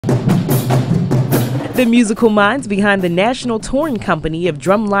The musical minds behind the national touring company of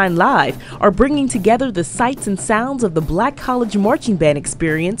Drumline Live are bringing together the sights and sounds of the Black College Marching Band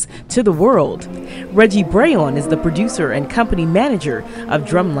experience to the world. Reggie Brayon is the producer and company manager of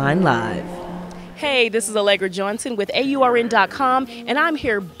Drumline Live. Hey, this is Allegra Johnson with AURN.com, and I'm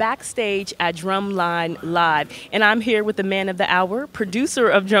here backstage at Drumline Live. And I'm here with the man of the hour, producer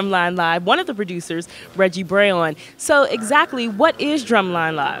of Drumline Live, one of the producers, Reggie Brayon. So exactly what is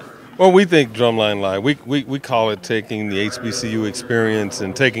Drumline Live? Well, we think Drumline Live, we call it taking the HBCU experience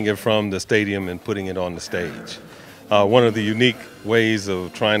and taking it from the stadium and putting it on the stage. One of the unique ways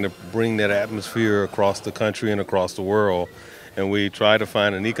of trying to bring that atmosphere across the country and across the world, and we try to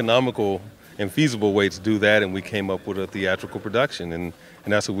find an economical and feasible way to do that, and we came up with a theatrical production, and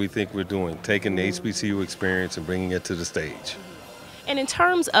that's what we think we're doing, taking the HBCU experience and bringing it to the stage. And in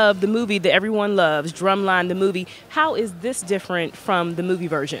terms of the movie that everyone loves, Drumline the movie, how is this different from the movie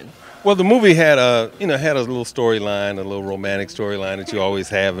version? Well, the movie had a little storyline, a little romantic storyline that you always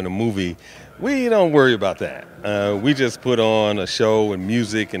have in a movie. We don't worry about that. We just put on a show and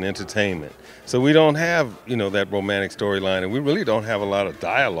music and entertainment. So we don't have, that romantic storyline, and we really don't have a lot of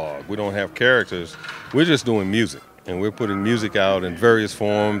dialogue. We don't have characters. We're just doing music, and we're putting music out in various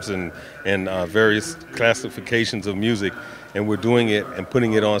forms and various classifications of music, and we're doing it and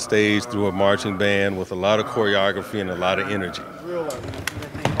putting it on stage through a marching band with a lot of choreography and a lot of energy.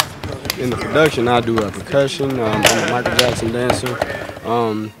 In the production, I do percussion. I'm a Michael Jackson dancer,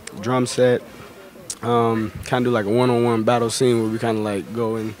 drum set. Kind of do like a one-on-one battle scene where we kind of like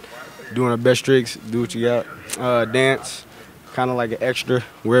go and doing our best tricks, do what you got. Dance, kind of like an extra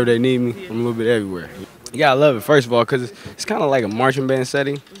wherever they need me. I'm a little bit everywhere. You gotta love it, first of all, because it's kind of like a marching band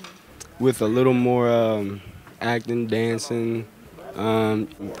setting with a little more acting, dancing. I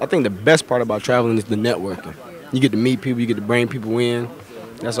think the best part about traveling is the networking. You get to meet people, you get to bring people in.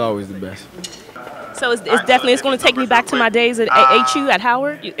 That's always the best. So it's going to take me back to my days at HU at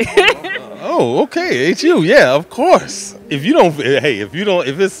Howard. Oh, okay, HU, yeah, of course. If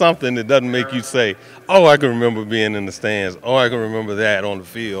it's something that doesn't make you say, oh, I can remember being in the stands, oh, I can remember that on the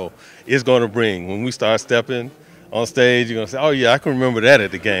field, it's going to bring, when we start stepping on stage, you're going to say, oh, yeah, I can remember that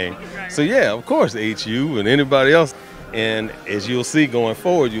at the game. So, yeah, of course, HU and anybody else. And as you'll see going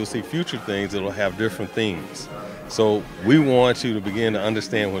forward, you'll see future things that will have different themes. So we want you to begin to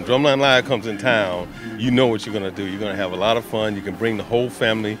understand when Drumline Live comes in town, you know what you're going to do. You're going to have a lot of fun. You can bring the whole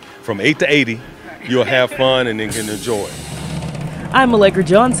family from 8 to 80. You'll have fun and then can enjoy it. I'm Allegra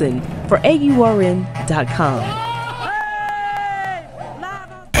Johnson for AURN.com.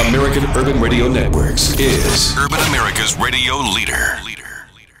 American Urban Radio Networks is Urban America's radio leader.